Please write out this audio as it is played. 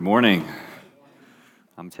Morning.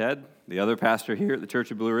 I'm Ted, the other pastor here at the Church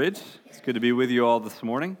of Blue Ridge. It's good to be with you all this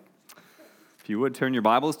morning. If you would turn your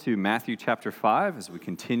Bibles to Matthew chapter 5 as we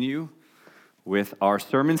continue with our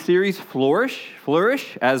sermon series,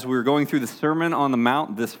 Flourish, as we're going through the Sermon on the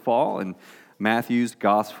Mount this fall in Matthew's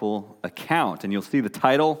gospel account. And you'll see the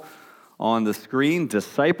title on the screen,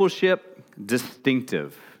 Discipleship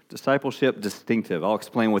Distinctive. Discipleship Distinctive. I'll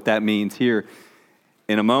explain what that means here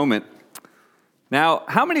in a moment. Now,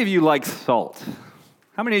 how many of you like salt?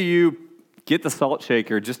 How many of you get the salt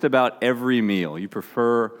shaker just about every meal? You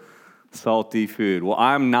prefer salty food. Well,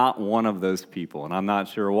 I'm not one of those people, and I'm not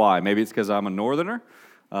sure why. Maybe it's because I'm a northerner,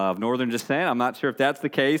 of northern descent. I'm not sure if that's the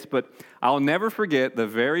case, but I'll never forget the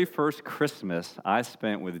very first Christmas I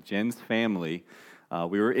spent with Jen's family.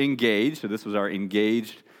 We were engaged, so this was our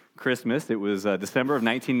engaged Christmas. It was December of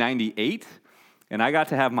 1998. And I got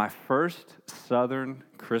to have my first Southern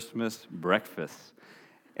Christmas breakfast.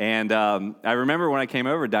 And I remember when I came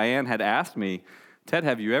over, Diane had asked me, Ted,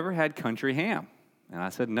 have you ever had country ham? And I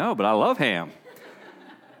said, no, but I love ham.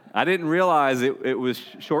 I didn't realize it was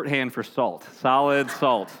shorthand for salt, solid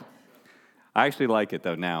salt. I actually like it,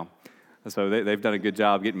 though, now. So they've done a good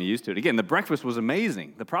job getting me used to it. Again, the breakfast was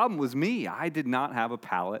amazing. The problem was me. I did not have a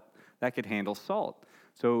palate that could handle salt.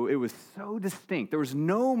 So it was so distinct. There was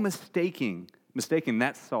no mistaking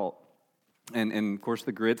that salt. And of course,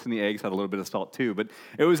 the grits and the eggs had a little bit of salt too. But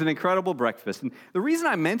it was an incredible breakfast. And the reason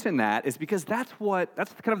I mention that is because that's kind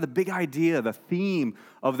of the big idea, the theme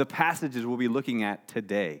of the passages we'll be looking at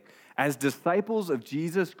today. As disciples of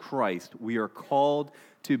Jesus Christ, we are called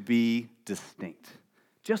to be distinct.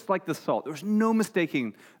 Just like the salt. There's no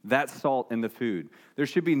mistaking that salt in the food. There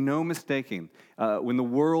should be no mistaking when the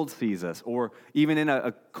world sees us, or even in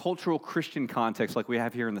a cultural Christian context like we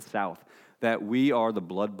have here in the South, that we are the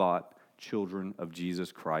blood-bought children of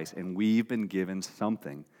Jesus Christ, and we've been given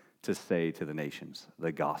something to say to the nations,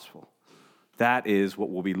 the gospel. That is what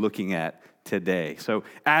we'll be looking at today. So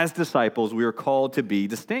as disciples, we are called to be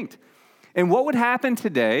distinct. And what would happen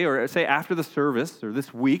today, or say after the service, or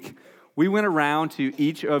this week, we went around to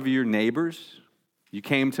each of your neighbors. You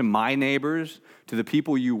came to my neighbors, to the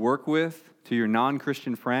people you work with, to your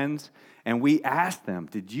non-Christian friends, and we asked them,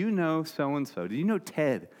 did you know so-and-so? Did you know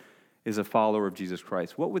Ted is a follower of Jesus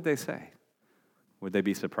Christ? What would they say? Would they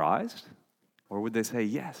be surprised? Or would they say,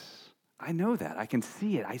 yes, I know that. I can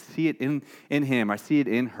see it. I see it in him. I see it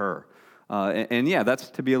in her. And yeah, that's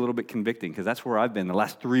to be a little bit convicting, because that's where I've been the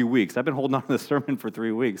last 3 weeks. I've been holding on to the sermon for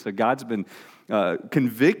 3 weeks. So God's been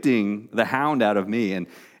convicting the hound out of me.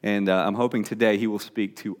 And I'm hoping today he will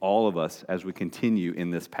speak to all of us as we continue in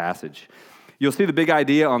this passage. You'll see the big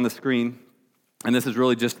idea on the screen. And this is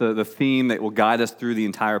really just the theme that will guide us through the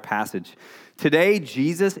entire passage. Today,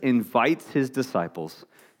 Jesus invites his disciples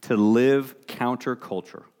to live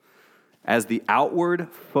counterculture as the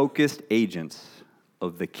outward-focused agents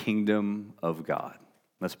of the kingdom of God.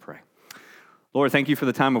 Let's pray. Lord, thank you for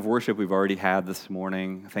the time of worship we've already had this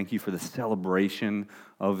morning. Thank you for the celebration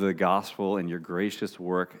of the gospel and your gracious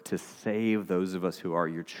work to save those of us who are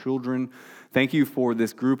your children. Thank you for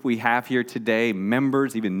this group we have here today,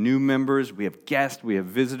 members, even new members. We have guests, we have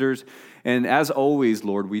visitors. And as always,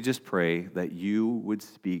 Lord, we just pray that you would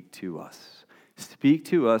speak to us. Speak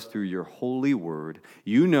to us through your holy word.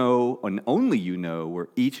 You know, and only you know, where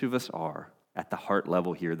each of us are at the heart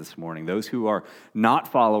level here this morning. Those who are not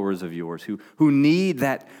followers of yours, who need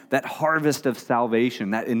that harvest of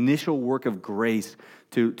salvation, that initial work of grace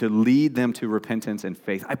to lead them to repentance and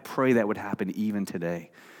faith. I pray that would happen even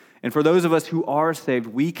today. And for those of us who are saved,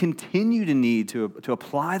 we continue to need to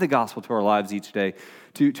apply the gospel to our lives each day,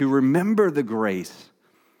 to remember the grace.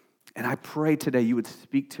 And I pray today you would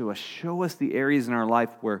speak to us, show us the areas in our life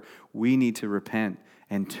where we need to repent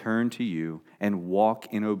and turn to you and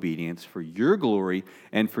walk in obedience for your glory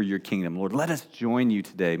and for your kingdom. Lord, let us join you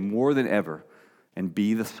today more than ever and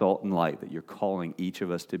be the salt and light that you're calling each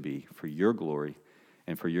of us to be for your glory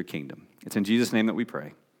and for your kingdom. It's in Jesus' name that we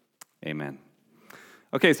pray. Amen.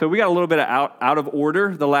 Okay, so we got a little bit out of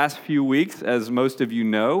order the last few weeks. As most of you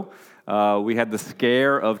know, we had the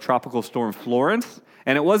scare of Tropical Storm Florence,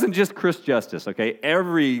 and it wasn't just Chris Justice, okay?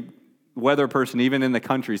 Every weather person, even in the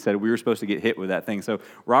country, said we were supposed to get hit with that thing. So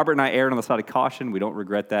Robert and I erred on the side of caution. We don't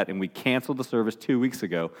regret that, and we canceled the service 2 weeks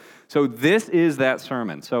ago. So this is that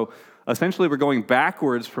sermon. So essentially, we're going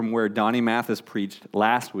backwards from where Donnie Mathis preached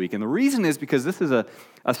last week, and the reason is because this is a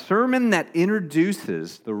sermon that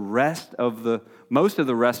introduces most of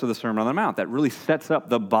the rest of the Sermon on the Mount, that really sets up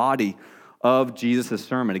the body of Jesus'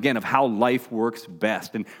 sermon, again, of how life works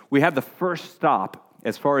best. And we have the first stop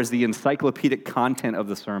as far as the encyclopedic content of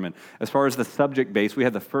the sermon. As far as the subject base, we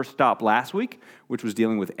had the first stop last week, which was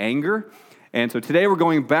dealing with anger. And so today we're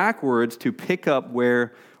going backwards to pick up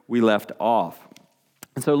where we left off.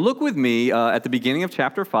 And so look with me at the beginning of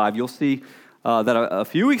chapter 5. You'll see that a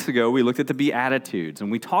few weeks ago we looked at the Beatitudes,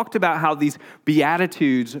 and we talked about how these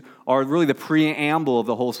Beatitudes are really the preamble of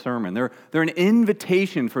the whole sermon. They're an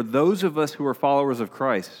invitation for those of us who are followers of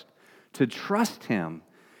Christ to trust Him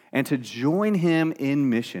and to join Him in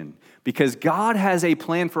mission, because God has a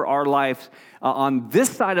plan for our lives on this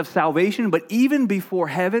side of salvation, but even before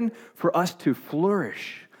heaven, for us to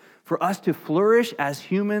flourish. For us to flourish as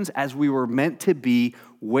humans as we were meant to be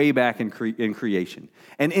way back in creation.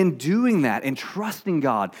 And in doing that, and trusting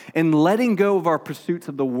God, and letting go of our pursuits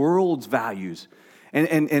of the world's values,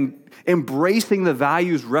 and embracing the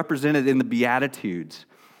values represented in the Beatitudes,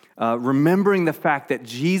 remembering the fact that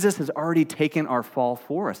Jesus has already taken our fall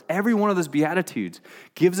for us. Every one of those Beatitudes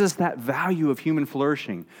gives us that value of human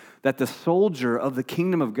flourishing that the soldier of the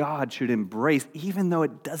kingdom of God should embrace, even though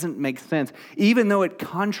it doesn't make sense, even though it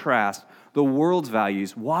contrasts the world's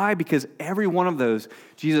values. Why? Because every one of those,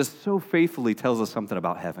 Jesus so faithfully tells us something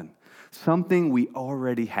about heaven, something we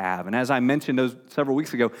already have. And as I mentioned those several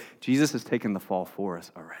weeks ago, Jesus has taken the fall for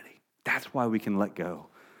us already. That's why we can let go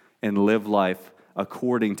and live life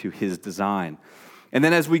according to His design. And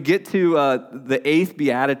then as we get to the 8th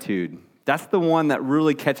Beatitude, that's the one that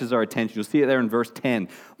really catches our attention. You'll see it there in verse 10.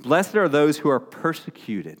 Blessed are those who are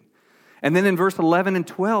persecuted. And then in verse 11 and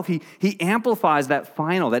 12, he amplifies that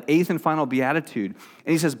 8th and final Beatitude.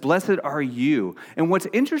 And he says, blessed are you. And what's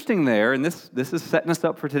interesting there, and this is setting us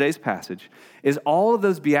up for today's passage, is all of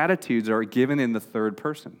those Beatitudes are given in the third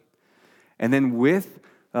person. And then with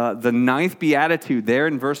the 9th Beatitude there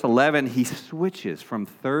in verse 11, he switches from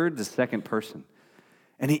third to second person.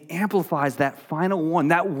 And he amplifies that final one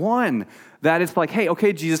that it's like, hey,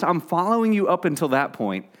 okay, Jesus, I'm following you up until that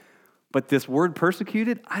point, but this word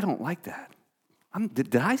persecuted, I don't like that.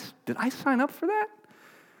 Did I sign up for that?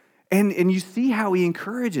 And you see how he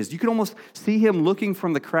encourages. You can almost see him looking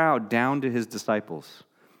from the crowd down to his disciples,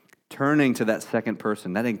 turning to that second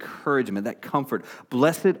person, that encouragement, that comfort.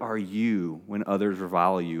 Blessed are you when others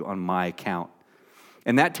revile you on my account.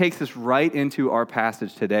 And that takes us right into our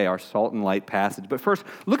passage today, our salt and light passage. But first,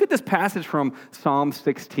 look at this passage from Psalm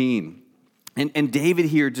 16. And David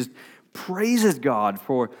here just praises God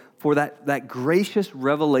for that gracious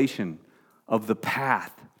revelation of the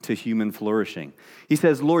path to human flourishing. He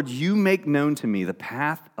says, Lord, you make known to me the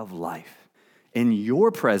path of life. In your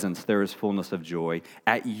presence there is fullness of joy.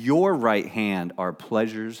 At your right hand are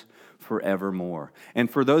pleasures forevermore. And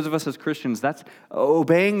for those of us as Christians, that's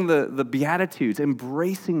obeying the Beatitudes,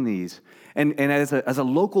 embracing these, and as a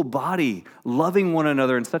local body, loving one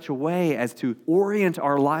another in such a way as to orient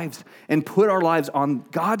our lives and put our lives on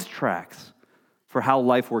God's tracks for how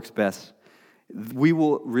life works best. We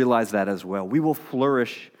will realize that as well. We will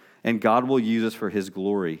flourish, and God will use us for His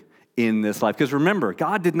glory in this life. Because remember,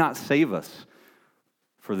 God did not save us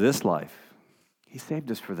for this life. He saved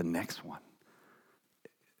us for the next one.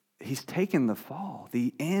 He's taken the fall.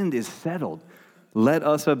 The end is settled. Let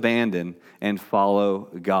us abandon and follow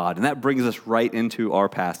God. And that brings us right into our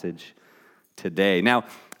passage today. Now,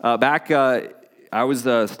 I was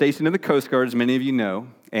stationed in the Coast Guard, as many of you know,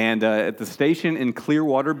 and at the station in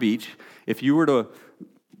Clearwater Beach, if you were to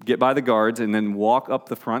get by the guards and then walk up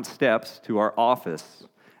the front steps to our office,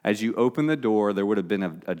 as you open the door, there would have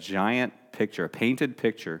been a giant picture, a painted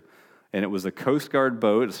picture, and it was a Coast Guard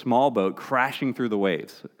boat, a small boat, crashing through the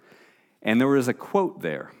waves. And there was a quote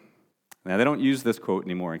there. Now, they don't use this quote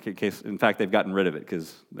anymore. In fact, they've gotten rid of it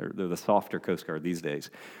because they're the softer Coast Guard these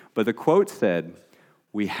days. But the quote said,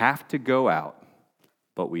 "We have to go out,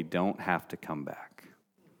 but we don't have to come back."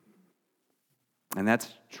 And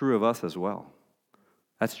that's true of us as well.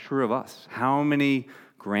 That's true of us. How many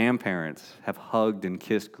grandparents have hugged and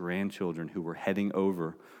kissed grandchildren who were heading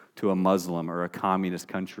over to a Muslim or a communist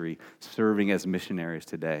country serving as missionaries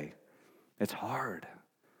today? It's hard.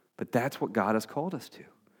 But that's what God has called us to.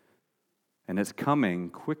 And it's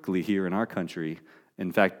coming quickly here in our country.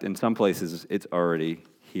 In fact, in some places, it's already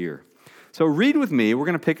here. So read with me. We're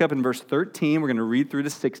going to pick up in verse 13. We're going to read through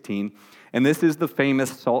to 16. And this is the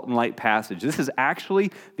famous salt and light passage. This is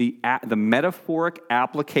actually the metaphoric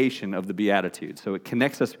application of the Beatitudes. So it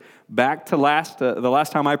connects us back to the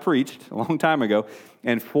last time I preached, a long time ago,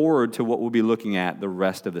 and forward to what we'll be looking at the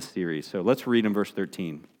rest of the series. So let's read in verse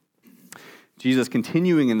 13. Jesus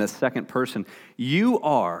continuing in the second person, you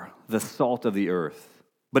are the salt of the earth.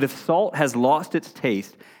 But if salt has lost its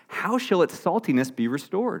taste, how shall its saltiness be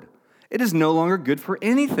restored? It is no longer good for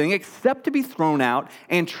anything except to be thrown out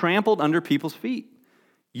and trampled under people's feet.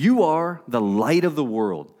 You are the light of the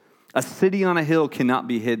world. A city on a hill cannot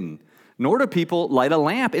be hidden, nor do people light a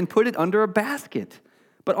lamp and put it under a basket,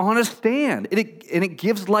 but on a stand, and it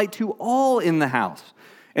gives light to all in the house.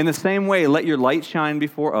 In the same way, let your light shine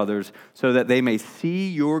before others, so that they may see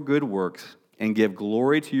your good works and give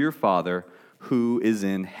glory to your Father who is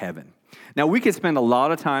in heaven. Now, we could spend a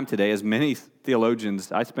lot of time today, as many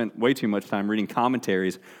theologians, I spent way too much time reading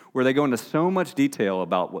commentaries where they go into so much detail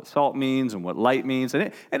about what salt means and what light means,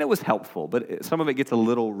 and it was helpful, but some of it gets a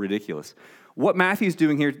little ridiculous. What Matthew's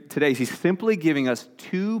doing here today is he's simply giving us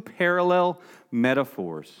two parallel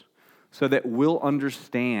metaphors so that we'll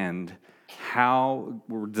understand how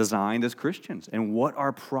we're designed as Christians and what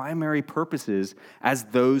our primary purpose is as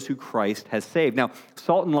those who Christ has saved. Now,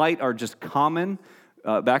 salt and light are just common,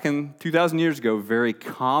 back in 2,000 years ago, very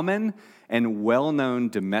common and well-known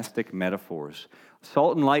domestic metaphors.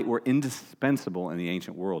 Salt and light were indispensable in the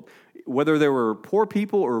ancient world. Whether there were poor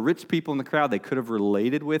people or rich people in the crowd, they could have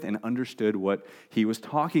related with and understood what he was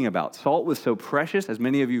talking about. Salt was so precious, as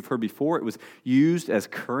many of you have heard before, it was used as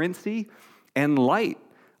currency, and light.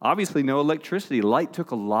 Obviously, no electricity. Light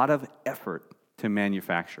took a lot of effort to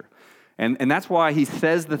manufacture. And that's why he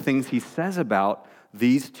says the things he says about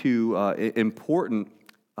these two important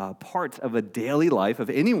parts of a daily life of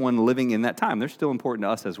anyone living in that time. They're still important to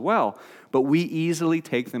us as well, but we easily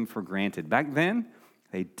take them for granted. Back then,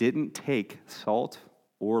 they didn't take salt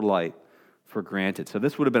or light for granted. So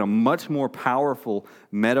this would have been a much more powerful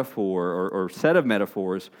metaphor or set of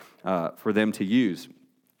metaphors for them to use.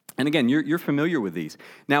 And again, you're familiar with these.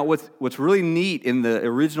 Now, what's really neat in the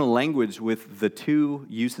original language with the two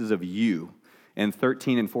uses of you in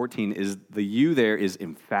 13 and 14 is the you there is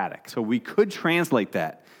emphatic. So we could translate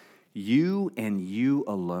that, you and you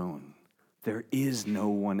alone. There is no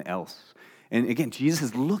one else. And again, Jesus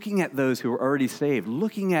is looking at those who are already saved,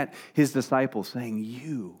 looking at his disciples saying,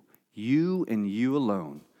 you and you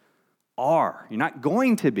alone are, you're not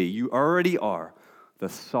going to be, you already are the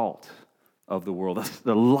salt of the world,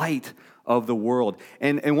 the light of the world.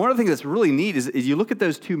 And one of the things that's really neat is you look at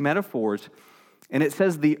those two metaphors, and it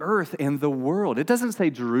says the earth and the world. It doesn't say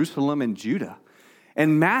Jerusalem and Judah.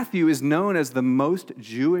 And Matthew is known as the most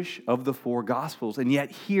Jewish of the four Gospels. And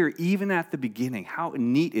yet here, even at the beginning, how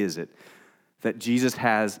neat is it that Jesus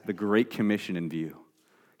has the Great Commission in view?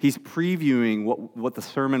 He's previewing what the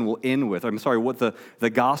sermon will end with. What the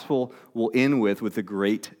gospel will end with the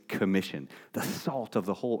Great Commission. The salt of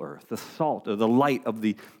the whole earth, the salt or the light of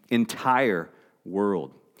the entire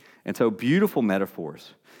world. And so beautiful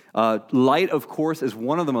metaphors. Light, of course, is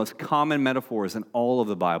one of the most common metaphors in all of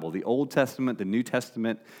the Bible. The Old Testament, the New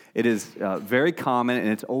Testament, it is very common, and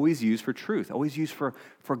it's always used for truth, always used for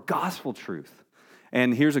gospel truth.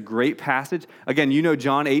 And here's a great passage. Again, you know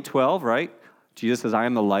John 8:12, right? Jesus says, I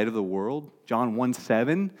am the light of the world. John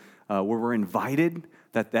 1:7, where we're invited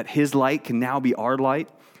that his light can now be our light.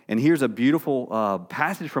 And here's a beautiful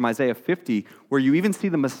passage from Isaiah 50 where you even see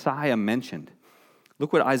the Messiah mentioned.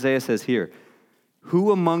 Look what Isaiah says here.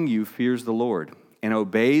 Who among you fears the Lord and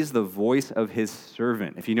obeys the voice of his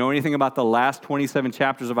servant? If you know anything about the last 27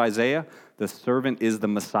 chapters of Isaiah, the servant is the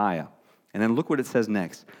Messiah. And then look what it says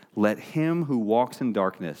next. Let him who walks in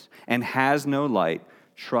darkness and has no light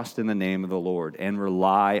trust in the name of the Lord and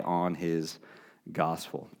rely on his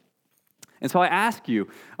gospel. And so I ask you,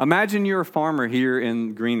 imagine you're a farmer here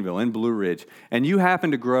in Greenville, in Blue Ridge, and you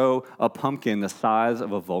happen to grow a pumpkin the size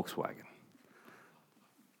of a Volkswagen.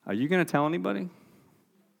 Are you going to tell anybody?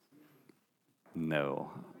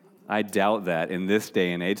 No. I doubt that in this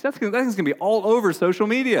day and age. That's going to be all over social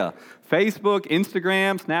media. Facebook,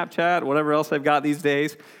 Instagram, Snapchat, whatever else they've got these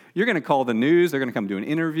days. You're going to call the news. They're going to come do an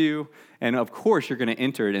interview. And of course, you're going to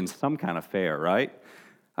enter it in some kind of fair, right?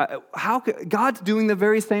 God's doing the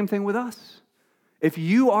very same thing with us. If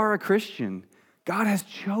you are a Christian, God has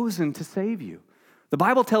chosen to save you. The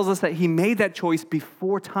Bible tells us that he made that choice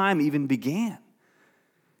before time even began.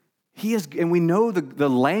 And we know the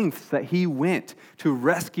lengths that he went to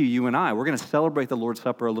rescue you and I. We're going to celebrate the Lord's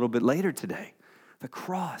Supper a little bit later today. The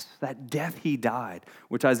cross, that death he died,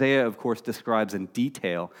 which Isaiah, of course, describes in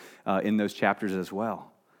detail in those chapters as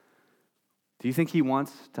well. Do you think he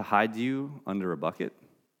wants to hide you under a bucket?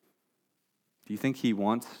 Do you think he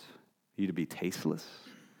wants you to be tasteless?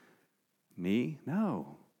 Me?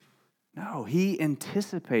 No. No, he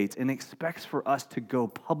anticipates and expects for us to go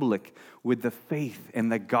public with the faith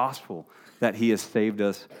and the gospel that he has saved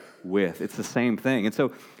us with. It's the same thing. And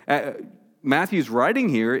so Matthew's writing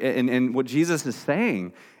here, and what Jesus is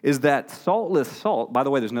saying is that saltless salt, by the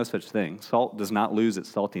way, there's no such thing. Salt does not lose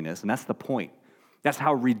its saltiness, and that's the point. That's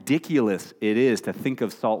how ridiculous it is to think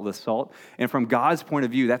of saltless salt. And from God's point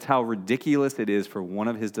of view, that's how ridiculous it is for one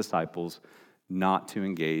of his disciples not to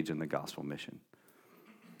engage in the gospel mission.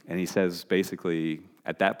 And he says, basically,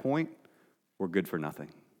 at that point, we're good for nothing.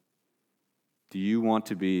 Do you want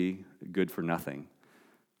to be good for nothing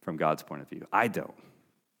from God's point of view? I don't.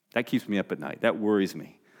 That keeps me up at night. That worries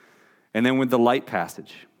me. And then with the light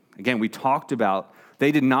passage, again, we talked about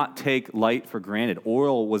they did not take light for granted.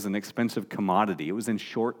 Oil was an expensive commodity. It was in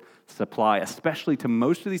short supply, especially to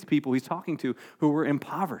most of these people he's talking to who were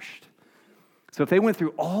impoverished. So if they went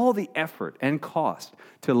through all the effort and cost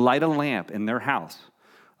to light a lamp in their house,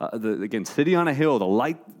 again, city on a hill,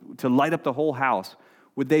 to light up the whole house,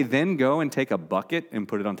 would they then go and take a bucket and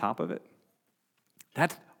put it on top of it?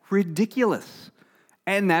 That's ridiculous.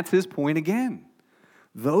 And that's his point again.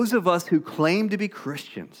 Those of us who claim to be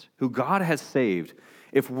Christians, who God has saved,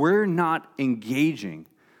 if we're not engaging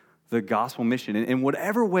the gospel mission, in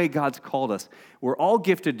whatever way God's called us, we're all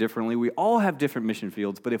gifted differently, we all have different mission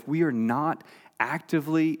fields, but if we are not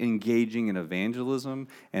actively engaging in evangelism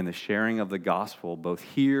and the sharing of the gospel, both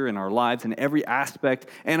here in our lives in every aspect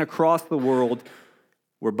and across the world,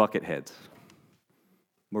 we're bucket heads.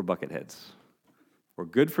 We're bucket heads. We're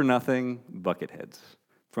good for nothing bucket heads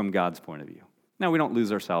from God's point of view. Now, we don't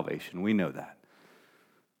lose our salvation. We know that.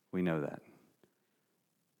 We know that.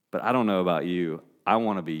 But I don't know about you. I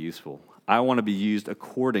want to be useful. I want to be used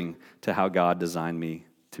according to how God designed me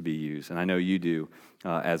to be used. And I know you do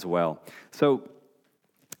as well. So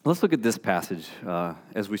let's look at this passage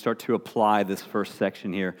as we start to apply this first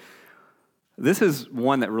section here. This is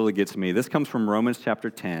one that really gets me. This comes from Romans chapter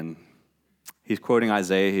 10. He's quoting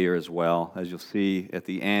Isaiah here as well, as you'll see at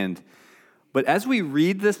the end. But as we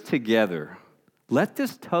read this together, let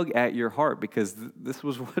this tug at your heart, because this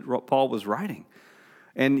was what Paul was writing.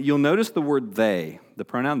 And you'll notice the word they, the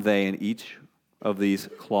pronoun they in each of these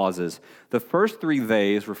clauses. The first three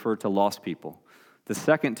theys refer to lost people. The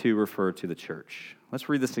second two refer to the church. Let's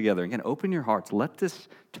read this together. Again, open your hearts. Let this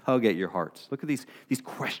tug at your hearts. Look at these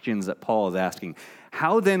questions that Paul is asking.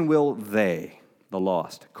 How then will they, the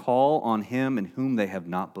lost, call on him in whom they have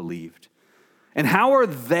not believed? And how are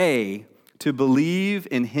they to believe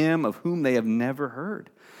in him of whom they have never heard?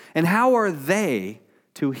 And how are they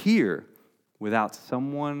to hear without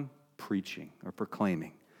someone preaching or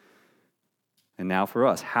proclaiming? And now for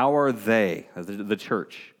us, how are they, the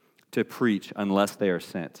church, to preach unless they are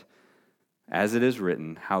sent? As it is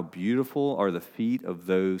written, how beautiful are the feet of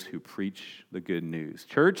those who preach the good news.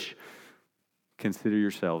 Church, consider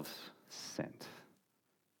yourselves sent.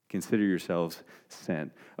 Consider yourselves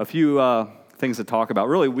sent. A few things to talk about.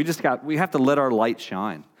 Really, we have to let our light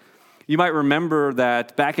shine. You might remember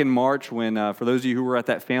that back in March when, for those of you who were at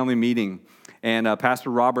that family meeting, and Pastor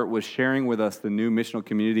Robert was sharing with us the new missional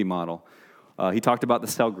community model, he talked about the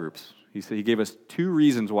cell groups. He gave us two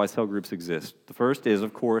reasons why cell groups exist. The first is,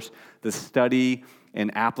 of course, the study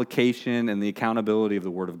and application and the accountability of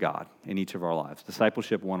the Word of God in each of our lives,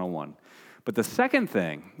 discipleship 101. But the second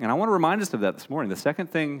thing, and I want to remind us of that this morning, the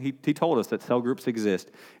second thing he told us that cell groups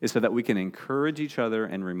exist is so that we can encourage each other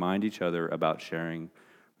and remind each other about sharing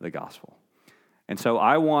the gospel. And so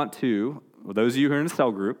I want to, those of you who are in a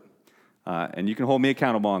cell group, and you can hold me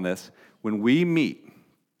accountable on this, when we meet,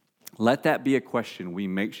 let that be a question we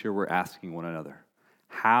make sure we're asking one another.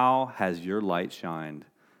 How has your light shined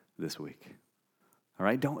this week? All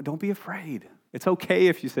right, don't be afraid. It's okay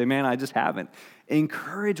if you say, man, I just haven't.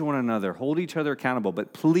 Encourage one another. Hold each other accountable.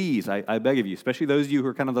 But please, I beg of you, especially those of you who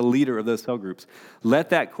are kind of the leader of those cell groups, let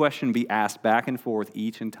that question be asked back and forth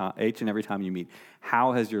each and every time you meet.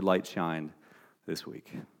 How has your light shined this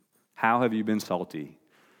week? How have you been salty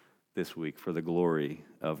this week for the glory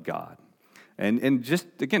of God? And just,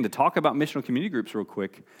 again, to talk about missional community groups real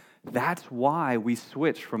quick, that's why we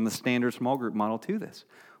switched from the standard small group model to this.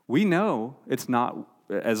 We know it's not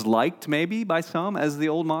as liked maybe by some as the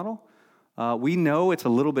old model. We know it's a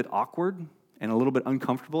little bit awkward and a little bit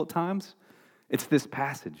uncomfortable at times. It's this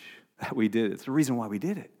passage that we did. It's the reason why we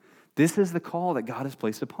did it. This is the call that God has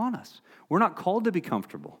placed upon us. We're not called to be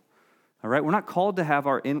comfortable. All right, we're not called to have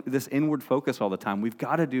this inward focus all the time. We've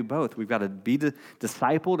got to do both. We've got to be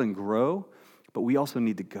discipled and grow, but we also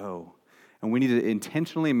need to go. And we need to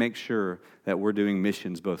intentionally make sure that we're doing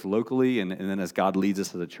missions both locally and then as God leads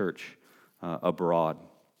us as a church abroad.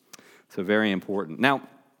 So very important. Now,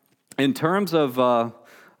 in terms of a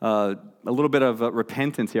little bit of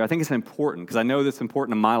repentance here, I think it's important because I know that's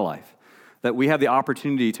important in my life, that we have the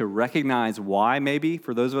opportunity to recognize why maybe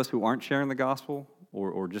for those of us who aren't sharing the gospel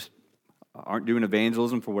or just aren't doing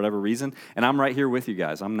evangelism for whatever reason, and I'm right here with you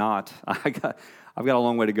guys. I've got a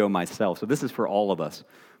long way to go myself, so this is for all of us.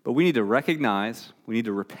 But we need to recognize, we need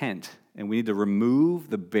to repent, and we need to remove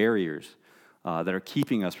the barriers that are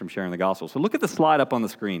keeping us from sharing the gospel. So look at the slide up on the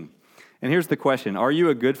screen, and here's the question. Are you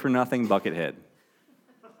a good-for-nothing buckethead?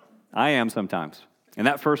 I am sometimes, and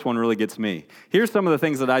that first one really gets me. Here's some of the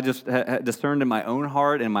things that I just discerned in my own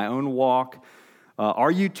heart and my own walk.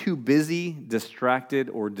 Are you too busy, distracted,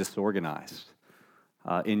 or disorganized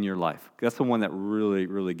in your life? That's the one that really,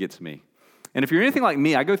 really gets me. And if you're anything like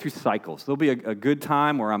me, I go through cycles. There'll be a good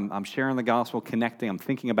time where I'm sharing the gospel, connecting, I'm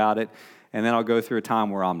thinking about it, and then I'll go through a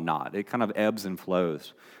time where I'm not. It kind of ebbs and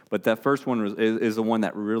flows. But that first one is the one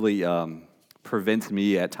that really prevents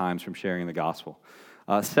me at times from sharing the gospel.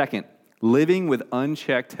 Second, living with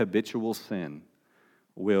unchecked habitual sin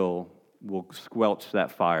will squelch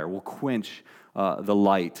that fire, will quench the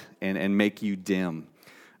light and make you dim,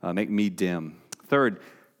 make me dim. Third,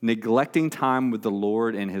 neglecting time with the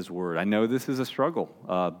Lord and His Word. I know this is a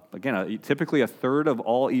struggle. Again, typically a third of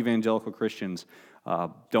all evangelical Christians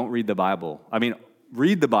don't read the Bible.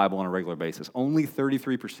 Read the Bible on a regular basis. Only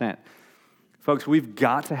 33%. Folks, we've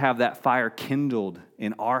got to have that fire kindled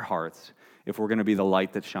in our hearts if we're going to be the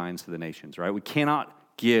light that shines to the nations, right? We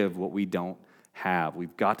cannot give what we don't have.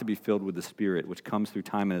 We've got to be filled with the Spirit, which comes through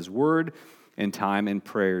time in His Word and time in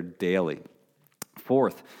prayer daily.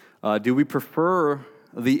 Fourth, do we prefer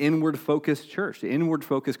the inward-focused church, the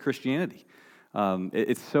inward-focused Christianity?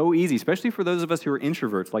 It's so easy, especially for those of us who are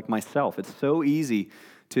introverts like myself. It's so easy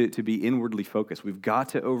to be inwardly focused. We've got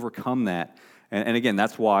to overcome that. And again,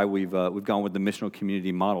 that's why we've gone with the missional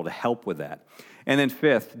community model to help with that. And then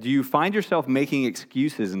fifth, do you find yourself making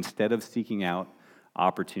excuses instead of seeking out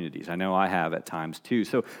opportunities? I know I have at times too.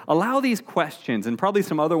 So allow these questions and probably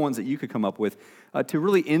some other ones that you could come up with to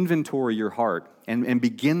really inventory your heart and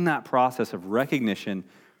begin that process of recognition,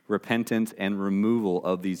 repentance, and removal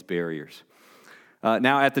of these barriers.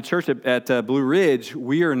 Now, at the church at Blue Ridge,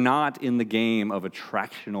 we are not in the game of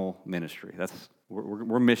attractional ministry.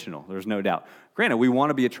 We're missional, there's no doubt. Granted, we want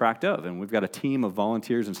to be attractive, and we've got a team of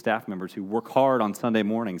volunteers and staff members who work hard on Sunday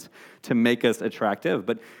mornings to make us attractive.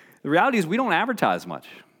 But the reality is we don't advertise much,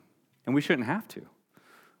 and we shouldn't have to.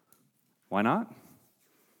 Why not?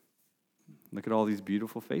 Look at all these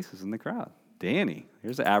beautiful faces in the crowd. Danny,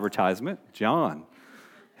 here's an advertisement. John,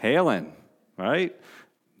 Halen, right?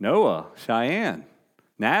 Noah, Cheyenne,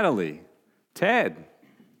 Natalie, Ted,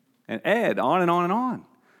 and Ed, on and on and on.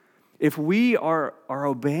 If we are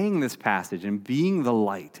obeying this passage and being the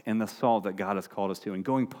light and the salt that God has called us to and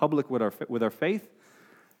going public with our faith,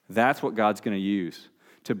 that's what God's going to use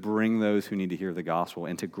to bring those who need to hear the gospel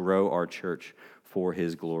and to grow our church for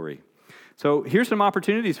His glory. So here's some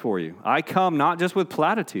opportunities for you. I come not just with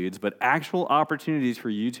platitudes, but actual opportunities for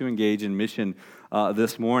you to engage in mission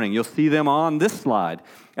this morning. You'll see them on this slide.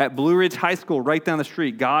 At Blue Ridge High School, right down the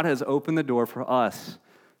street, God has opened the door for us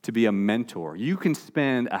to be a mentor. You can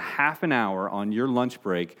spend a half an hour on your lunch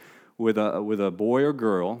break with a boy or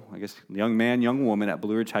girl, I guess young man, young woman at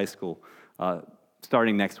Blue Ridge High School,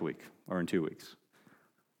 starting next week or in 2 weeks.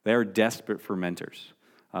 They're desperate for mentors.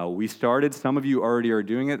 We started. Some of you already are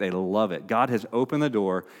doing it. They love it. God has opened the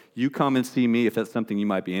door. You come and see me if that's something you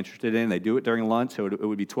might be interested in. They do it during lunch, so it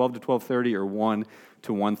would be 12 to 12:30 or 1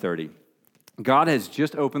 to 1:30. God has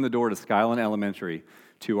just opened the door to Skyline Elementary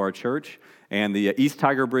to our church, and the East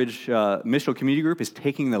Tiger Bridge Missional Community Group is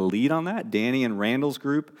taking the lead on that, Danny and Randall's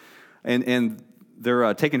group, and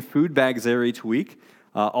they're taking food bags there each week.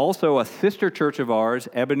 Also, a sister church of ours,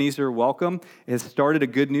 Ebenezer Welcome, has started a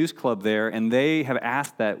Good News Club there, and they have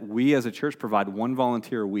asked that we as a church provide one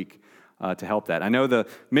volunteer a week to help that. I know the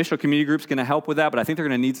missional community group is going to help with that, but I think they're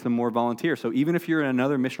going to need some more volunteers. So even if you're in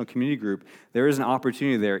another missional community group, there is an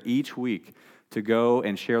opportunity there each week to go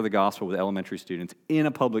and share the gospel with elementary students in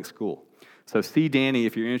a public school. So see Danny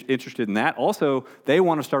if you're interested in that. Also, they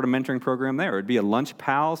want to start a mentoring program there. It'd be a Lunch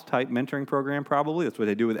Pals type mentoring program probably. That's what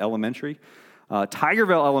they do with elementary.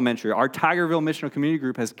 Tigerville Elementary, our Tigerville Missional Community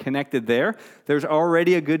Group has connected there. There's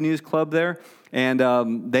already a Good News Club there,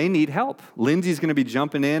 and they need help. Lindsay's going to be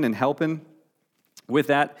jumping in and helping with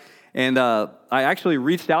that. And I actually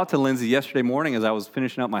reached out to Lindsay yesterday morning as I was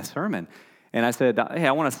finishing up my sermon, and I said, hey,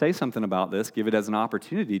 I want to say something about this, give it as an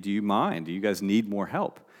opportunity. Do you mind? Do you guys need more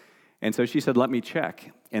help? And so she said, let me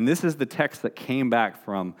check. And this is the text that came back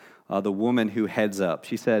from the woman who heads up.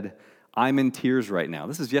 She said, I'm in tears right now.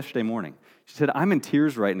 This is yesterday morning. She said, I'm in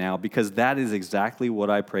tears right now because that is exactly what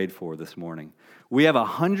I prayed for this morning. We have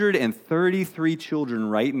 133 children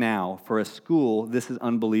right now for a school. This is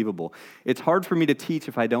unbelievable. It's hard for me to teach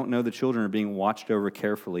if I don't know the children are being watched over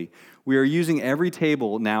carefully. We are using every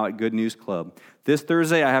table now at Good News Club. This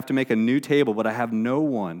Thursday, I have to make a new table, but I have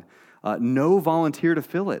no volunteer to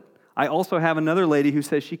fill it. I also have another lady who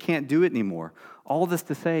says she can't do it anymore. All this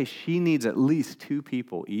to say, she needs at least 2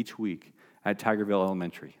 people each week at Tigerville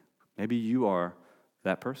Elementary. Maybe you are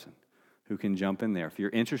that person who can jump in there. If you're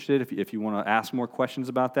interested, if you want to ask more questions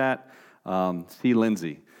about that, see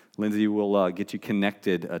Lindsay. Lindsay will get you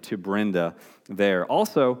connected to Brenda there.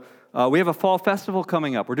 Also, we have a fall festival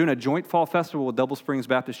coming up. We're doing a joint fall festival with Double Springs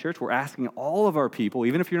Baptist Church. We're asking all of our people,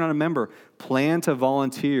 even if you're not a member, plan to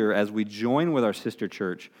volunteer as we join with our sister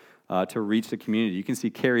church to reach the community. You can see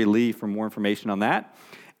Carrie Lee for more information on that.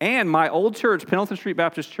 And my old church, Pendleton Street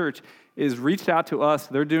Baptist Church, is reached out to us.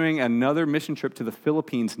 They're doing another mission trip to the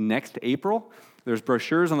Philippines next April. There's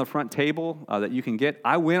brochures on the front table that you can get.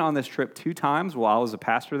 I went on this trip 2 times while I was a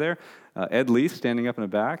pastor there. Ed Lee, standing up in the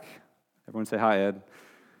back. Everyone say hi, Ed.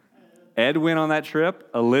 Ed went on that trip.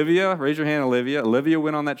 Olivia, raise your hand, Olivia. Olivia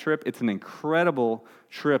went on that trip. It's an incredible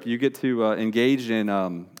trip. You get to engage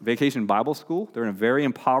in Vacation Bible School. They're in a very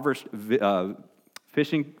impoverished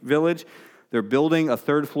fishing village. They're building a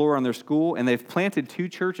 3rd floor on their school, and they've planted 2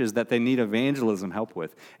 churches that they need evangelism help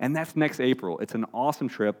with. And that's next April. It's an awesome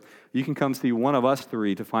trip. You can come see one of us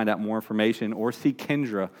 3 to find out more information, or see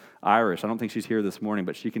Kendra Irish. I don't think she's here this morning,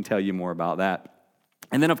 but she can tell you more about that.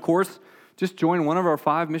 And then, of course, just join one of our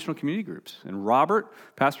 5 missional community groups. And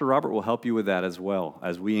Pastor Robert will help you with that as well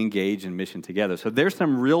as we engage in mission together. So there's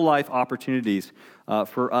some real-life opportunities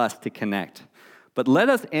for us to connect. But let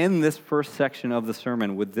us end this first section of the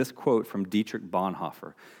sermon with this quote from Dietrich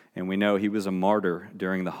Bonhoeffer. And we know he was a martyr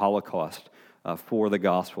during the Holocaust for the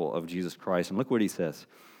gospel of Jesus Christ. And look what he says.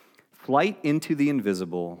 Flight into the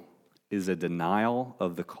invisible is a denial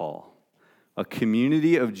of the call. A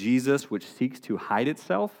community of Jesus which seeks to hide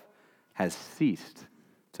itself has ceased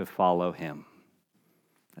to follow him.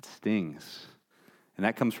 That stings. And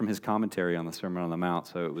that comes from his commentary on the Sermon on the Mount,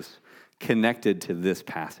 so it was connected to this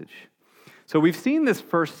passage. So we've seen this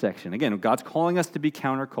first section. Again, God's calling us to be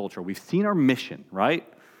counterculture. We've seen our mission, right?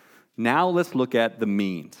 Now let's look at the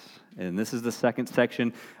means. And this is the second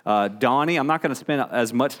section. Donnie, I'm not going to spend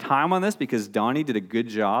as much time on this because Donnie did a good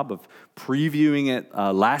job of previewing it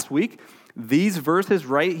last week. These verses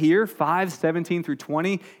right here, 5:17 through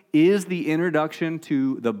 20, is the introduction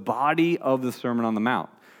to the body of the Sermon on the Mount.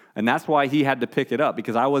 And that's why he had to pick it up,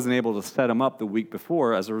 because I wasn't able to set him up the week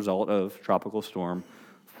before as a result of Tropical Storm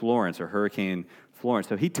Florence, or Hurricane Florence.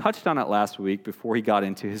 So he touched on it last week before he got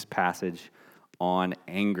into his passage on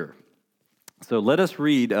anger. So let us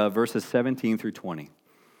read verses 17 through 20.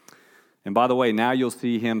 And by the way, now you'll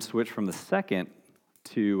see him switch from the second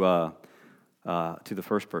to the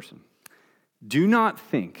first person. Do not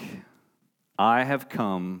think I have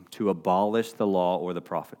come to abolish the law or the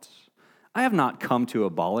prophets. I have not come to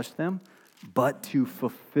abolish them, but to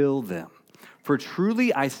fulfill them. For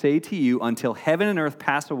truly I say to you, until heaven and earth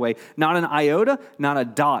pass away, not an iota, not a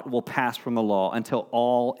dot will pass from the law until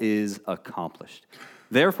all is accomplished.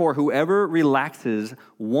 Therefore, whoever relaxes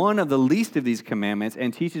one of the least of these commandments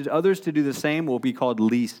and teaches others to do the same will be called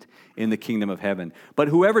least in the kingdom of heaven. But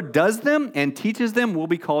whoever does them and teaches them will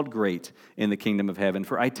be called great in the kingdom of heaven.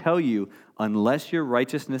 For I tell you, unless your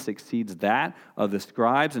righteousness exceeds that of the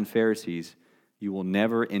scribes and Pharisees, you will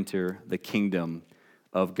never enter the kingdom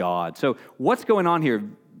of God. So what's going on here?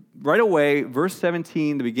 Right away, verse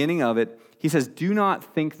 17, the beginning of it, he says, do not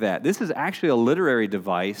think that. This is actually a literary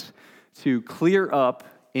device to clear up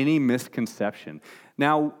any misconception.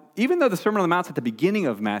 Now, even though the Sermon on the Mount's at the beginning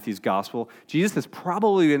of Matthew's gospel, Jesus has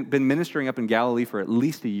probably been ministering up in Galilee for at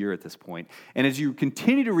least a year at this point. And as you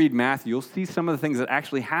continue to read Matthew, you'll see some of the things that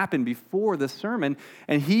actually happened before this sermon,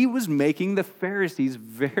 and he was making the Pharisees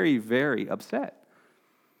very, very upset.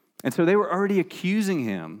 And so they were already accusing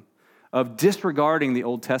him of disregarding the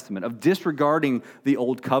Old Testament, of disregarding the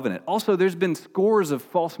Old Covenant. Also, there's been scores of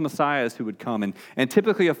false messiahs who would come, and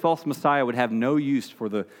typically a false messiah would have no use for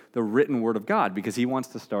the written word of God because he wants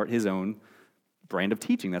to start his own brand of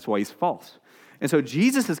teaching. That's why he's false. And so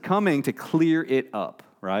Jesus is coming to clear it up,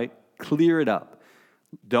 right? Clear it up.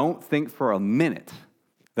 Don't think for a minute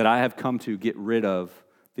that I have come to get rid of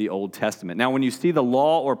the Old Testament. Now, when you see the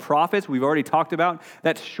law or prophets, we've already talked about,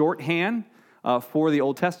 that's shorthand for the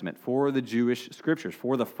Old Testament, for the Jewish scriptures,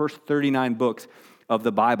 for the first 39 books of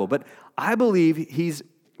the Bible. But I believe he's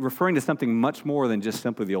referring to something much more than just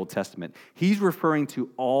simply the Old Testament. He's referring to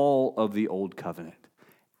all of the Old Covenant.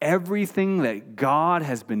 Everything that God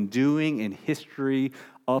has been doing in history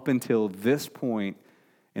up until this point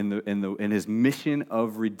in his mission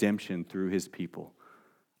of redemption through his people.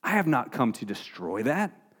 I have not come to destroy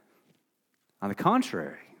that. On the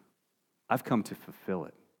contrary, I've come to fulfill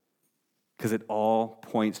it because it all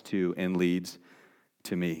points to and leads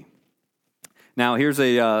to me. Now, here's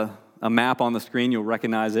a map on the screen. You'll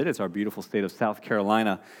recognize it. It's our beautiful state of South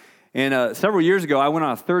Carolina. And several years ago, I went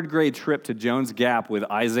on a third grade trip to Jones Gap with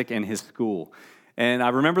Isaac and his school. And I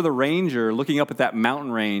remember the ranger looking up at that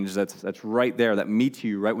mountain range that's right there, that meets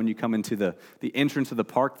you right when you come into the entrance of the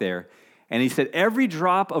park there. And he said, every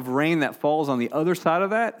drop of rain that falls on the other side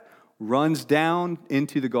of that runs down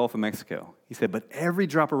into the Gulf of Mexico. He said, but every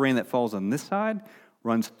drop of rain that falls on this side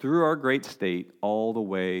runs through our great state all the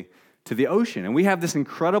way to the ocean. And we have this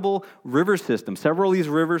incredible river system. Several of these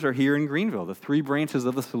rivers are here in Greenville. The 3 branches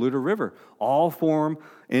of the Saluda River all form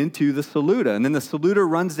into the Saluda. And then the Saluda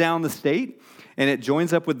runs down the state, and it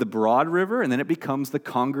joins up with the Broad River, and then it becomes the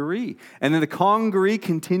Congaree. And then the Congaree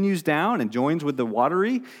continues down and joins with the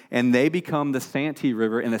Wateree, and they become the Santee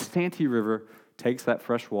River, and the Santee River takes that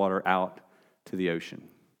fresh water out to the ocean.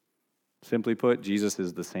 Simply put, Jesus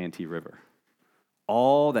is the Santee River.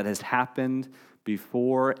 All that has happened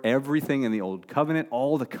before, everything in the Old Covenant,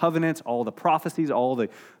 all the covenants, all the prophecies, all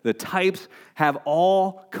the types have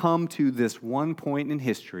all come to this one point in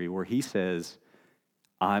history where he says,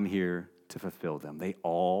 I'm here to fulfill them. They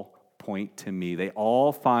all point to me. They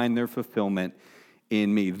all find their fulfillment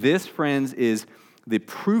in me. This, friends, is the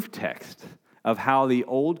proof text of how the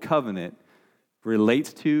Old Covenant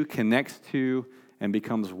relates to, connects to, and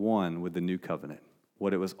becomes one with the New Covenant.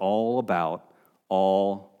 What it was all about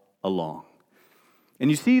all along. And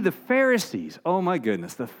you see, the Pharisees, oh my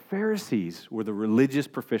goodness, the Pharisees were the religious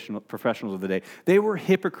professionals of the day. They were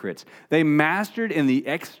hypocrites. They mastered in the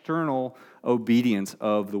external obedience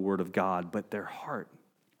of the Word of God, but their heart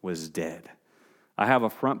was dead. I have a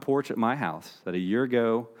front porch at my house that a year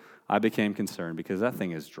ago I became concerned because that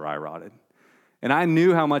thing is dry rotted. And I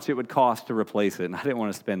knew how much it would cost to replace it, and I didn't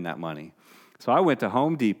want to spend that money. So I went to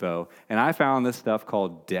Home Depot, and I found this stuff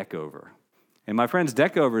called Deck Over. And my friends,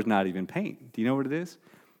 Deck Over is not even paint. Do you know what it is?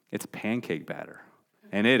 It's pancake batter.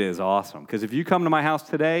 And it is awesome. Because if you come to my house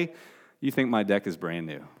today, you think my deck is brand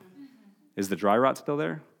new. Is the dry rot still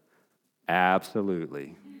there?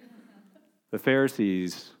 Absolutely. The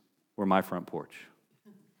Pharisees were my front porch.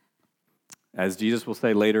 As Jesus will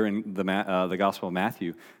say later in the Gospel of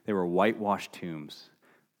Matthew, they were whitewashed tombs,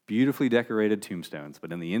 beautifully decorated tombstones.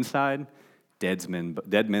 But in the inside, dead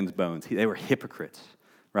men's bones. They were hypocrites.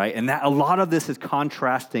 Right? And that a lot of this is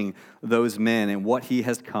contrasting those men and what he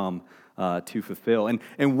has come to fulfill.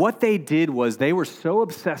 And what they did was they were so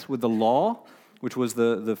obsessed with the law, which was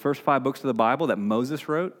the first 5 books of the Bible that Moses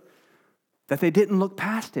wrote, that they didn't look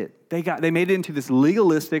past it. They made it into this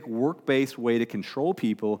legalistic, work-based way to control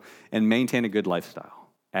people and maintain a good lifestyle,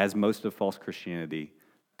 as most of false Christianity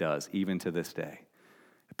does, even to this day.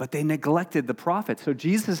 But they neglected the prophets. So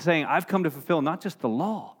Jesus is saying, I've come to fulfill not just the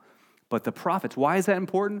law, but the prophets. Why is that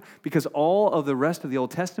important? Because all of the rest of the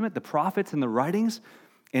Old Testament, the prophets and the writings,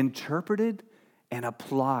 interpreted and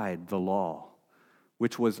applied the law,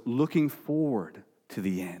 which was looking forward to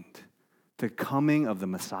the end, the coming of the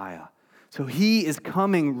Messiah. So he is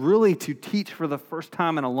coming really to teach for the first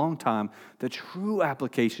time in a long time the true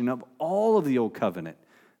application of all of the Old Covenant,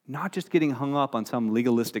 not just getting hung up on some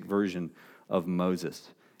legalistic version of Moses.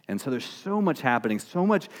 And so there's so much happening, so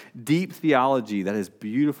much deep theology that is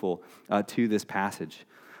beautiful to this passage.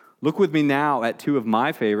 Look with me now at 2 of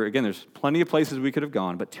my favorite, again, there's plenty of places we could have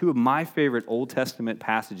gone, but 2 of my favorite Old Testament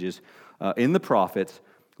passages in the prophets,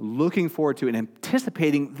 looking forward to and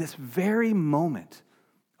anticipating this very moment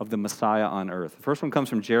of the Messiah on earth. The first one comes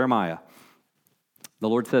from Jeremiah. The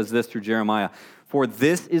Lord says this through Jeremiah, "For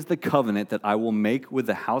this is the covenant that I will make with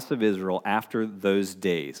the house of Israel after those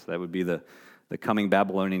days." That would be the coming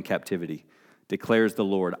Babylonian captivity, declares the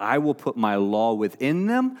Lord. "I will put my law within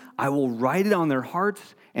them, I will write it on their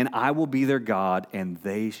hearts, and I will be their God, and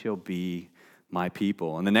they shall be my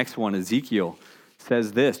people." And the next one, Ezekiel,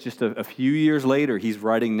 says this, just a few years later, he's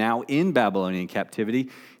writing now in Babylonian captivity.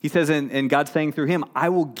 He says, and God's saying through him, "I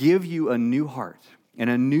will give you a new heart, and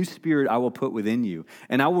a new spirit I will put within you,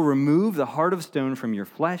 and I will remove the heart of stone from your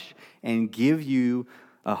flesh, and give you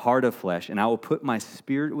a heart of flesh, and I will put my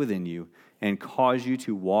spirit within you, and cause you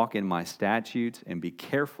to walk in my statutes and be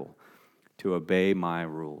careful to obey my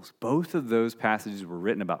rules." Both of those passages were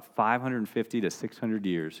written about 550 to 600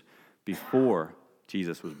 years before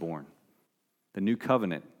Jesus was born. The new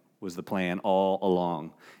covenant was the plan all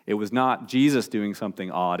along. It was not Jesus doing something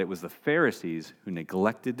odd. It was the Pharisees who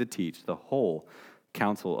neglected to teach the whole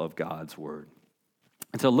counsel of God's word.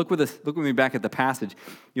 And so look with me back at the passage.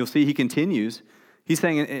 You'll see he continues. He's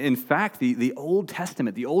saying, in fact, the Old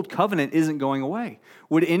Testament, the Old Covenant isn't going away.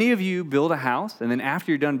 Would any of you build a house, and then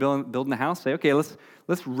after you're done building the house, say, okay, let's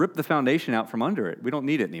rip the foundation out from under it. We don't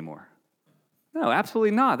need it anymore. No,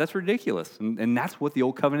 absolutely not. That's ridiculous. And that's what the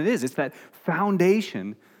Old Covenant is. It's that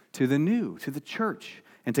foundation to the new, to the church,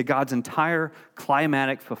 and to God's entire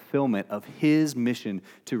climatic fulfillment of his mission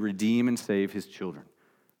to redeem and save his children.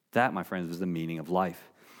 That, my friends, is the meaning of life.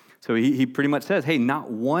 So he pretty much says, hey,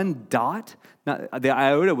 not one dot. The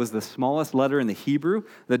iota was the smallest letter in the Hebrew.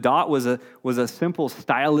 The dot was a simple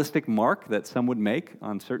stylistic mark that some would make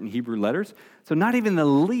on certain Hebrew letters. So not even the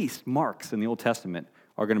least marks in the Old Testament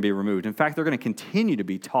are going to be removed. In fact, they're going to continue to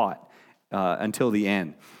be taught until the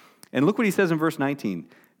end. And look what he says in verse 19.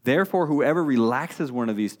 Therefore, whoever relaxes one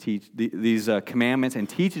of these commandments and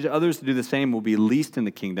teaches others to do the same will be least in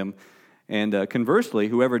the kingdom. And conversely,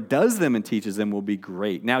 whoever does them and teaches them will be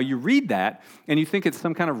great. Now, you read that, and you think it's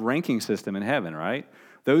some kind of ranking system in heaven, right?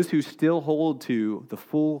 Those who still hold to the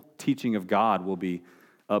full teaching of God will be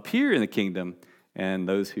up here in the kingdom, and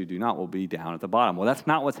those who do not will be down at the bottom. Well, that's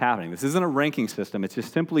not what's happening. This isn't a ranking system. It's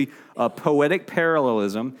just simply a poetic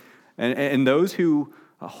parallelism. And those who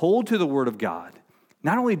hold to the word of God,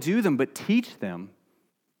 not only do them, but teach them,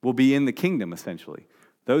 will be in the kingdom, essentially.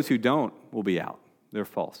 Those who don't will be out. They're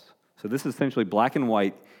false. So this is essentially black and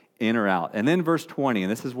white, in or out. And then verse 20,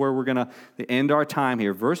 and this is where we're going to end our time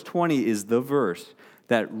here. Verse 20 is the verse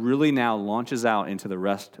that really now launches out into the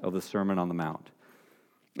rest of the Sermon on the Mount.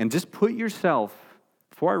 And just put yourself,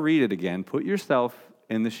 before I read it again, put yourself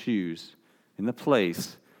in the shoes, in the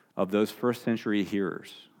place of those first century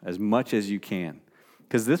hearers as much as you can.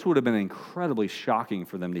 Because this would have been incredibly shocking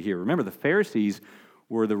for them to hear. Remember, the Pharisees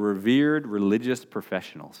were the revered religious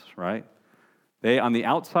professionals, right? They, on the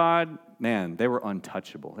outside, man, they were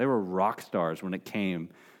untouchable. They were rock stars when it came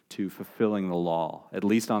to fulfilling the law, at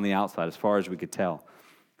least on the outside, as far as we could tell.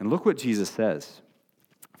 And look what Jesus says.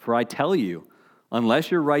 For I tell you, unless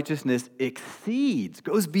your righteousness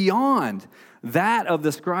goes beyond that of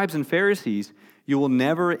the scribes and Pharisees, you will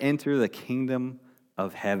never enter the kingdom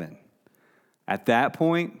of heaven. At that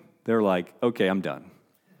point, they're like, okay, I'm done.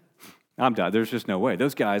 I'm done. There's just no way.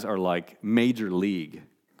 Those guys are like major league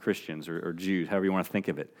Christians or Jews, however you want to think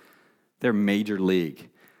of it. They're major league.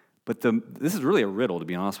 But this is really a riddle, to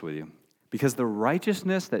be honest with you, because the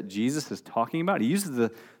righteousness that Jesus is talking about, he uses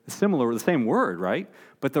the same word, right?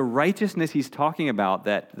 But the righteousness he's talking about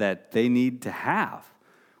that they need to have,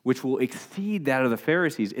 which will exceed that of the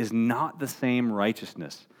Pharisees, is not the same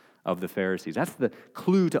righteousness of the Pharisees. That's the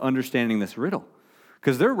clue to understanding this riddle,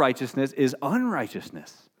 because their righteousness is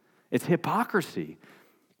unrighteousness. It's hypocrisy.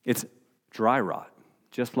 It's dry rot.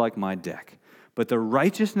 Just like my deck. But the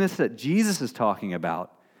righteousness that Jesus is talking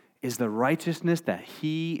about is the righteousness that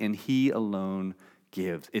he and he alone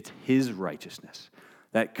gives. It's his righteousness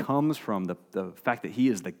that comes from the fact that he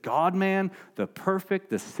is the God-man, the perfect,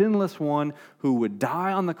 the sinless one who would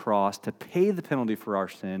die on the cross to pay the penalty for our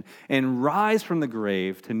sin and rise from the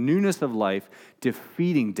grave to newness of life,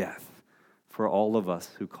 defeating death for all of us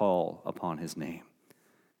who call upon his name.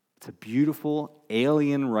 It's a beautiful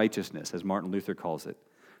alien righteousness, as Martin Luther calls it,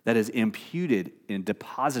 that is imputed and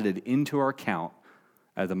deposited into our account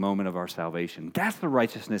at the moment of our salvation. That's the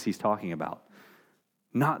righteousness he's talking about,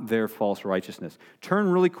 not their false righteousness.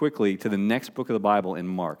 Turn really quickly to the next book of the Bible in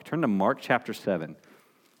Mark. Turn to Mark chapter 7.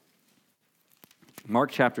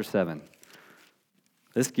 Mark chapter 7.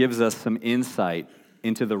 This gives us some insight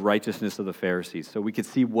into the righteousness of the Pharisees, so we could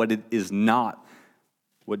see what it is not,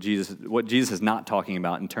 what Jesus is not talking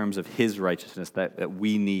about in terms of his righteousness that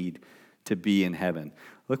we need to be in heaven.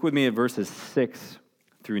 Look with me at verses 6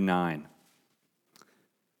 through 9.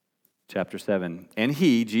 Chapter 7. And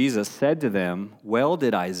he, Jesus, said to them, well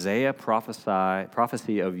did Isaiah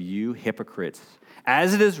prophesy of you hypocrites.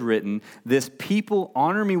 As it is written, this people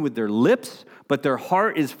honor me with their lips, but their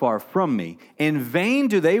heart is far from me. In vain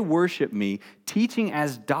do they worship me, teaching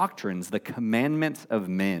as doctrines the commandments of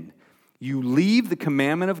men. You leave the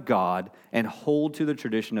commandment of God and hold to the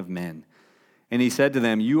tradition of men. And he said to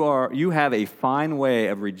them, you have a fine way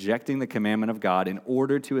of rejecting the commandment of God in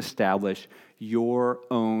order to establish your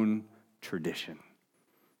own tradition.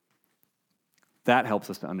 That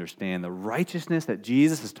helps us to understand the righteousness that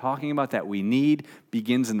Jesus is talking about that we need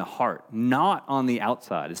begins in the heart, not on the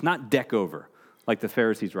outside. It's not deck over like the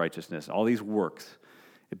Pharisees' righteousness, all these works.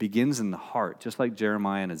 It begins in the heart, just like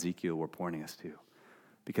Jeremiah and Ezekiel were pointing us to.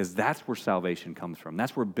 Because that's where salvation comes from.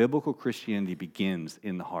 That's where biblical Christianity begins,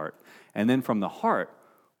 in the heart. And then from the heart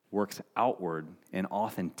works outward in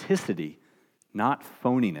authenticity, not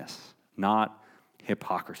phoniness, not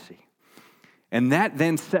hypocrisy. And that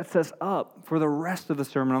then sets us up for the rest of the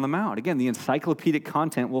Sermon on the Mount. Again, the encyclopedic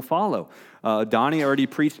content will follow. Donnie already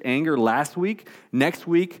preached anger last week. Next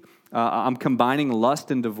week, I'm combining lust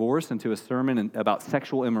and divorce into a sermon about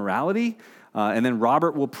sexual immorality. And then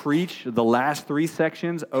Robert will preach the last 3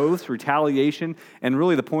 sections, oaths, retaliation, and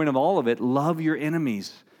really the point of all of it, love your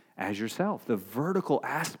enemies as yourself, the vertical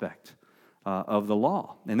aspect of the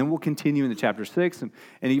law. And then we'll continue into chapter 6 and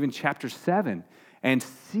even chapter 7 and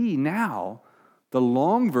see now the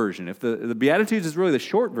long version. If the Beatitudes is really the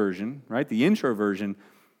short version, right, the intro version,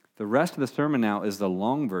 the rest of the sermon now is the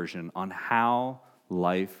long version on how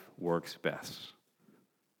life works best.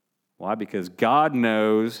 Why? Because God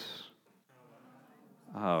knows.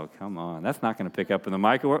 Oh, come on. That's not going to pick up in the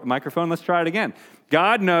microphone. Let's try it again.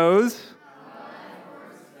 God knows.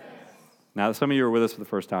 Now, some of you are with us for the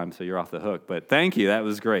first time, so you're off the hook. But thank you. That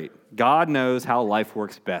was great. God knows how life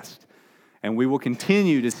works best. And we will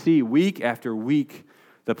continue to see week after week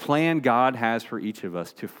the plan God has for each of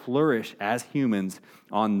us to flourish as humans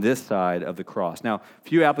on this side of the cross. Now, a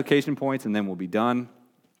few application points, and then we'll be done.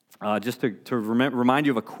 Just to remind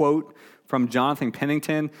you of a quote from Jonathan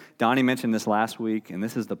Pennington. Donnie mentioned this last week, and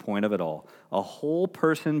this is the point of it all. A whole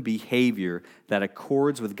person behavior that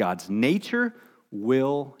accords with God's nature,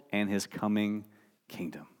 will, and his coming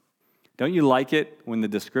kingdom. Don't you like it when the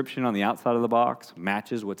description on the outside of the box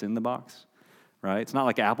matches what's in the box? Right? It's not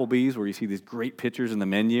like Applebee's where you see these great pictures in the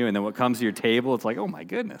menu, and then when it comes to your table, it's like, oh my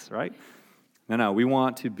goodness, right? No, we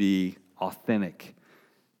want to be authentic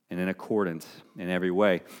and in accordance in every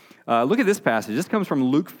way. Look at this passage. This comes from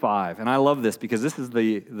Luke 5, and I love this because this is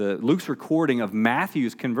the Luke's recording of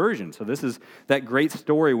Matthew's conversion. So this is that great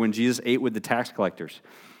story when Jesus ate with the tax collectors.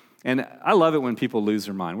 And I love it when people lose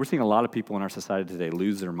their mind. We're seeing a lot of people in our society today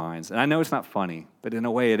lose their minds. And I know it's not funny, but in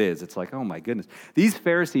a way it is. It's like, oh my goodness. These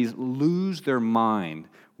Pharisees lose their mind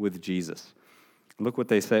with Jesus. Look what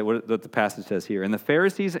they say, what the passage says here. And the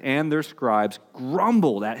Pharisees and their scribes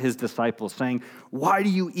grumbled at his disciples, saying, why do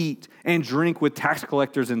you eat and drink with tax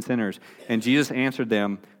collectors and sinners? And Jesus answered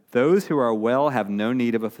them, those who are well have no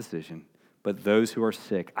need of a physician, but those who are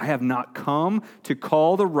sick. I have not come to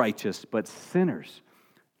call the righteous, but sinners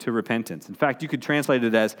to repentance. In fact, you could translate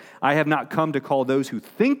it as, I have not come to call those who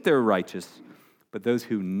think they're righteous, but those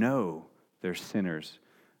who know they're sinners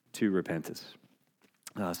to repentance.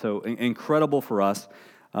 So incredible for us.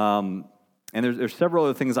 And there's several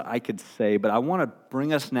other things that I could say, but I want to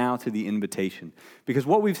bring us now to the invitation. Because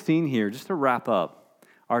what we've seen here, just to wrap up,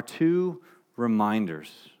 are 2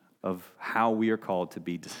 reminders of how we are called to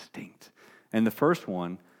be distinct. And the first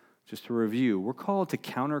one, just to review, we're called to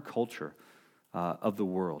counterculture of the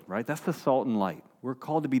world, right? That's the salt and light. We're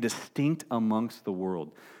called to be distinct amongst the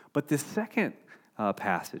world. But this second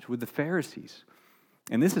passage with the Pharisees,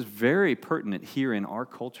 and this is very pertinent here in our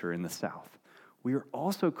culture in the South, we are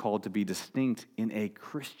also called to be distinct in a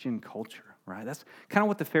Christian culture, right? That's kind of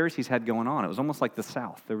what the Pharisees had going on. It was almost like the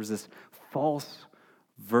South. There was this false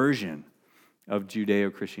version of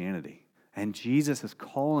Judeo-Christianity. And Jesus is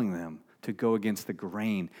calling them to go against the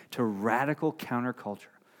grain, to radical counterculture,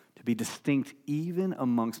 to be distinct even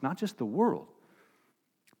amongst not just the world,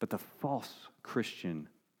 but the false Christian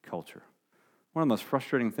culture. One of the most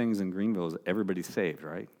frustrating things in Greenville is everybody's saved,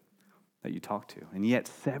 right? That you talk to. And yet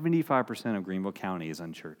 75% of Greenville County is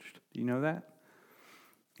unchurched. Do you know that?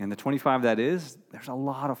 And the 25 that is, there's a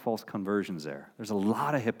lot of false conversions there. There's a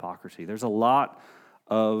lot of hypocrisy. There's a lot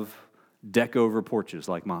of deck over porches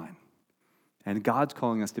like mine. And God's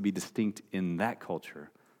calling us to be distinct in that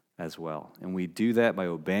culture as well. And we do that by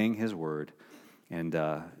obeying his word and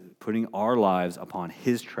putting our lives upon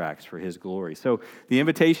his tracks for his glory. So the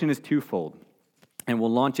invitation is twofold. And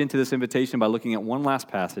we'll launch into this invitation by looking at one last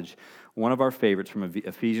passage, one of our favorites from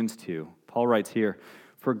Ephesians 2. Paul writes here,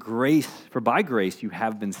 for by grace you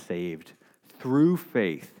have been saved through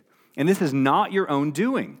faith. And this is not your own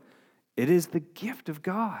doing. It is the gift of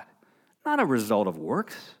God, not a result of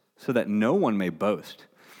works, so that no one may boast.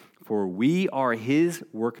 For we are his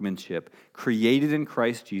workmanship, created in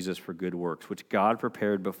Christ Jesus for good works, which God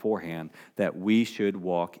prepared beforehand that we should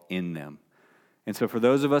walk in them. And so for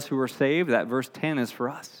those of us who are saved, that verse 10 is for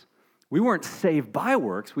us. We weren't saved by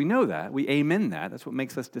works. We know that. We amen that. That's what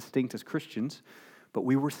makes us distinct as Christians. But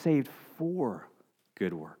we were saved for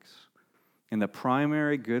good works. And the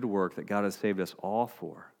primary good work that God has saved us all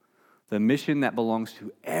for, the mission that belongs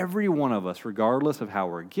to every one of us, regardless of how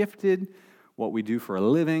we're gifted, what we do for a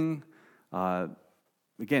living,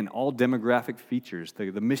 again, all demographic features,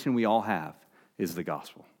 the mission we all have is the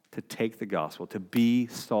gospel, to take the gospel, to be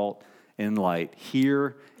salt and light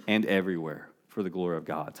here and everywhere for the glory of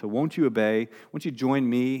God. So won't you obey? Won't you join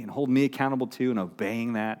me and hold me accountable too in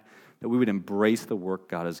obeying that that we would embrace the work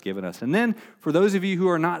God has given us. And then for those of you who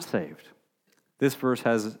are not saved, this verse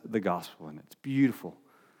has the gospel in it. It's beautiful.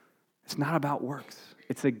 It's not about works.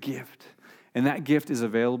 It's a gift. And that gift is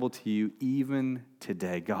available to you even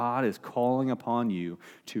today. God is calling upon you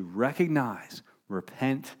to recognize,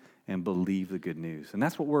 repent, and believe the good news. And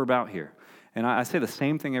that's what we're about here. And I say the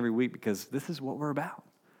same thing every week because this is what we're about.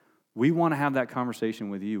 We want to have that conversation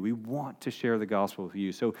with you. We want to share the gospel with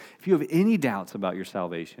you. So if you have any doubts about your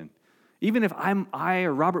salvation, even if I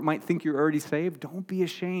or Robert might think you're already saved, don't be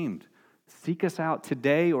ashamed. Seek us out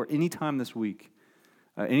today or anytime this week.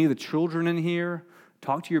 Any of the children in here,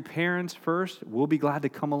 talk to your parents first. We'll be glad to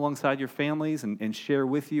come alongside your families and share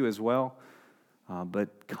with you as well.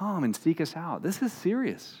 But come and seek us out. This is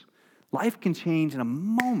serious. Life can change in a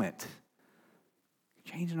moment.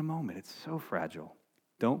 Change in a moment. It's so fragile.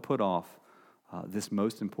 Don't put off this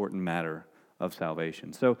most important matter of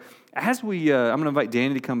salvation. So as I'm going to invite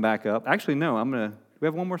Danny to come back up. Actually, no, do we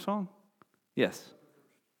have one more song? Yes.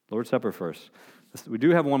 Lord's Supper first. We do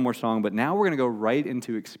have one more song, but now we're going to go right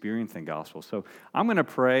into experiencing gospel. So I'm going to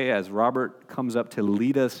pray as Robert comes up to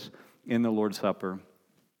lead us in the Lord's Supper.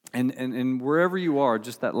 And wherever you are,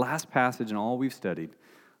 just that last passage and all we've studied,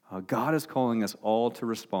 God is calling us all to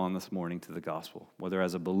respond this morning to the gospel, whether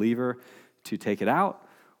as a believer to take it out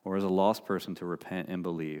or as a lost person to repent and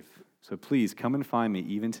believe. So please come and find me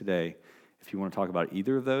even today if you want to talk about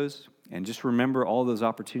either of those. And just remember all those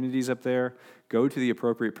opportunities up there. Go to the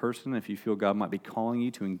appropriate person if you feel God might be calling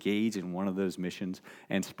you to engage in one of those missions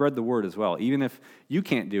and spread the word as well. Even if you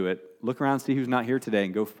can't do it, look around, see who's not here today,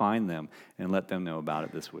 and go find them and let them know about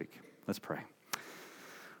it this week. Let's pray.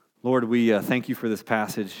 Lord, we thank you for this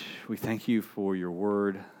passage. We thank you for your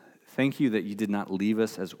word. Thank you that you did not leave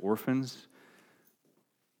us as orphans.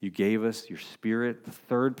 You gave us your Spirit, the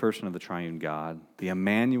third person of the triune God, the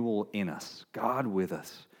Emmanuel in us, God with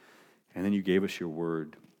us. And then you gave us your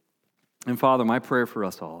word. And Father, my prayer for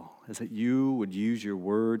us all is that you would use your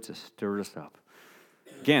word to stir us up.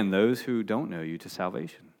 Again, those who don't know you to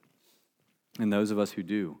salvation, and those of us who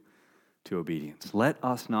do to obedience. Let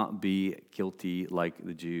us not be guilty like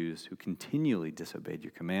the Jews who continually disobeyed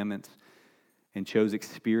your commandments and chose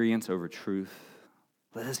experience over truth.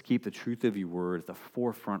 Let us keep the truth of your word at the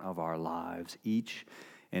forefront of our lives each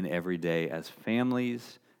and every day as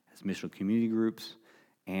families, as missional community groups,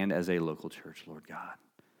 and as a local church, Lord God.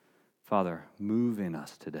 Father, move in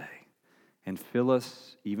us today and fill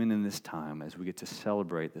us even in this time as we get to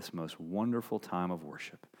celebrate this most wonderful time of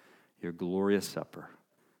worship, your glorious supper.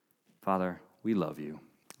 Father, we love you,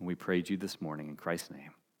 and we praise you this morning in Christ's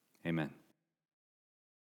name. Amen.